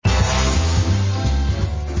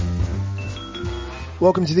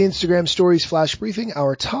Welcome to the Instagram Stories Flash Briefing.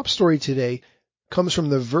 Our top story today comes from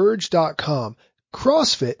TheVerge.com.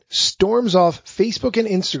 CrossFit storms off Facebook and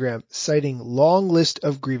Instagram, citing long list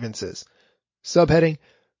of grievances. Subheading,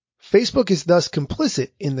 Facebook is thus complicit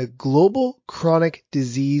in the global chronic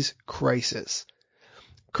disease crisis.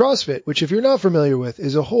 CrossFit, which if you're not familiar with,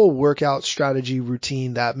 is a whole workout strategy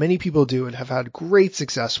routine that many people do and have had great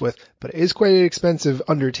success with, but it is quite an expensive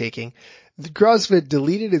undertaking. CrossFit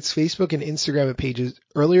deleted its Facebook and Instagram pages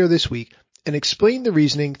earlier this week and explained the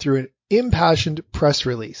reasoning through an impassioned press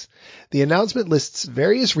release. The announcement lists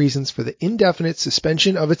various reasons for the indefinite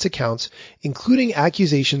suspension of its accounts, including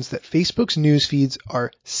accusations that Facebook's news feeds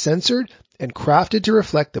are censored and crafted to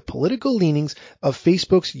reflect the political leanings of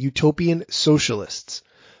Facebook's utopian socialists.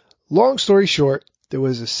 Long story short, there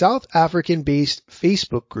was a South African-based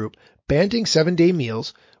Facebook group banting 7-day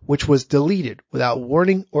meals, which was deleted without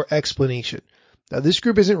warning or explanation. Now, this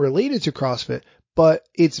group isn't related to CrossFit, but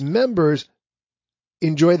its members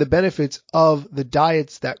enjoy the benefits of the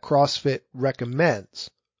diets that CrossFit recommends.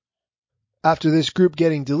 After this group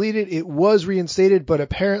getting deleted, it was reinstated, but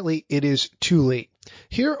apparently it is too late.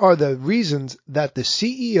 Here are the reasons that the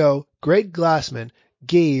CEO, Greg Glassman,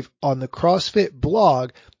 gave on the CrossFit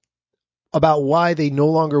blog about why they no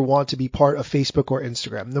longer want to be part of Facebook or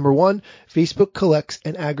Instagram. Number one, Facebook collects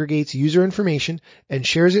and aggregates user information and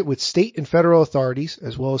shares it with state and federal authorities,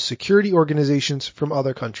 as well as security organizations from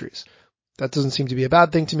other countries. That doesn't seem to be a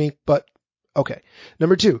bad thing to me, but okay.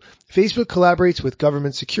 Number two, Facebook collaborates with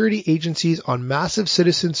government security agencies on massive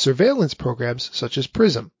citizen surveillance programs such as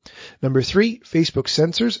PRISM. Number three, Facebook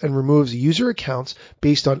censors and removes user accounts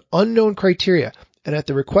based on unknown criteria and at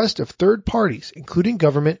the request of third parties, including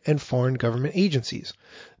government and foreign government agencies.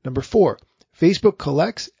 Number four, Facebook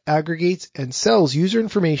collects, aggregates, and sells user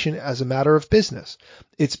information as a matter of business.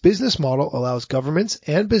 Its business model allows governments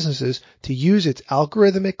and businesses to use its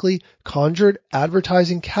algorithmically conjured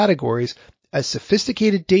advertising categories as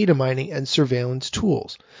sophisticated data mining and surveillance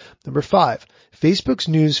tools. Number five, Facebook's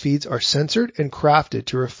news feeds are censored and crafted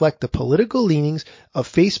to reflect the political leanings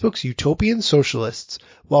of Facebook's utopian socialists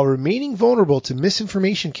while remaining vulnerable to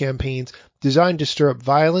misinformation campaigns designed to stir up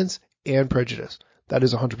violence and prejudice. That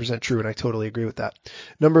is 100% true, and I totally agree with that.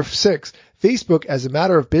 Number six, Facebook, as a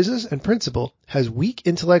matter of business and principle, has weak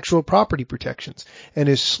intellectual property protections and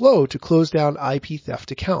is slow to close down IP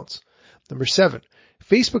theft accounts. Number seven,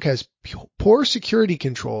 Facebook has poor security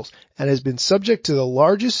controls and has been subject to the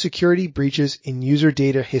largest security breaches in user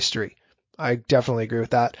data history. I definitely agree with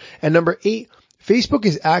that. And number eight, Facebook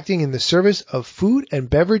is acting in the service of food and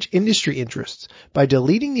beverage industry interests by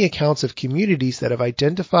deleting the accounts of communities that have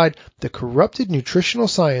identified the corrupted nutritional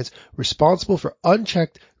science responsible for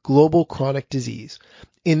unchecked global chronic disease.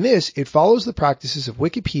 In this, it follows the practices of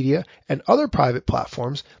Wikipedia and other private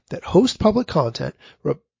platforms that host public content,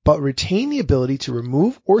 but retain the ability to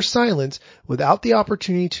remove or silence without the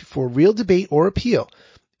opportunity for real debate or appeal,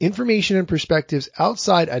 information and perspectives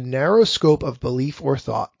outside a narrow scope of belief or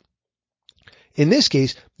thought. In this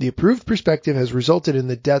case, the approved perspective has resulted in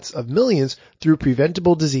the deaths of millions through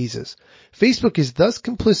preventable diseases. Facebook is thus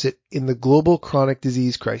complicit in the global chronic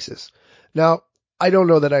disease crisis. Now, I don't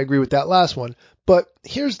know that I agree with that last one, but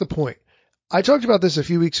here's the point. I talked about this a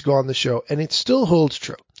few weeks ago on the show, and it still holds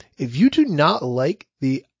true. If you do not like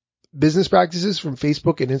the business practices from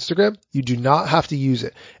Facebook and Instagram, you do not have to use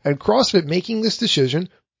it. And CrossFit making this decision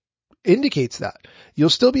indicates that. You'll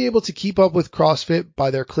still be able to keep up with CrossFit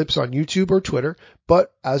by their clips on YouTube or Twitter,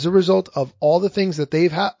 but as a result of all the things that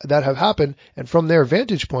that have happened, and from their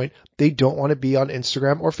vantage point, they don't want to be on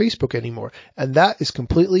Instagram or Facebook anymore. And that is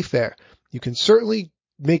completely fair. You can certainly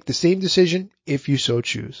make the same decision if you so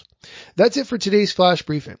choose. That's it for today's flash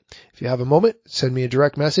briefing. If you have a moment, send me a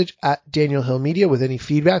direct message at Daniel Hill Media with any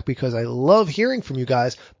feedback because I love hearing from you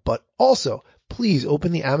guys, but also please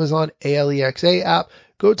open the Amazon Alexa app,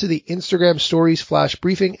 go to the Instagram Stories Flash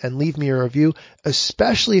Briefing and leave me a review,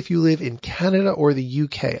 especially if you live in Canada or the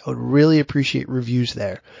UK. I would really appreciate reviews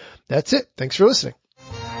there. That's it. Thanks for listening.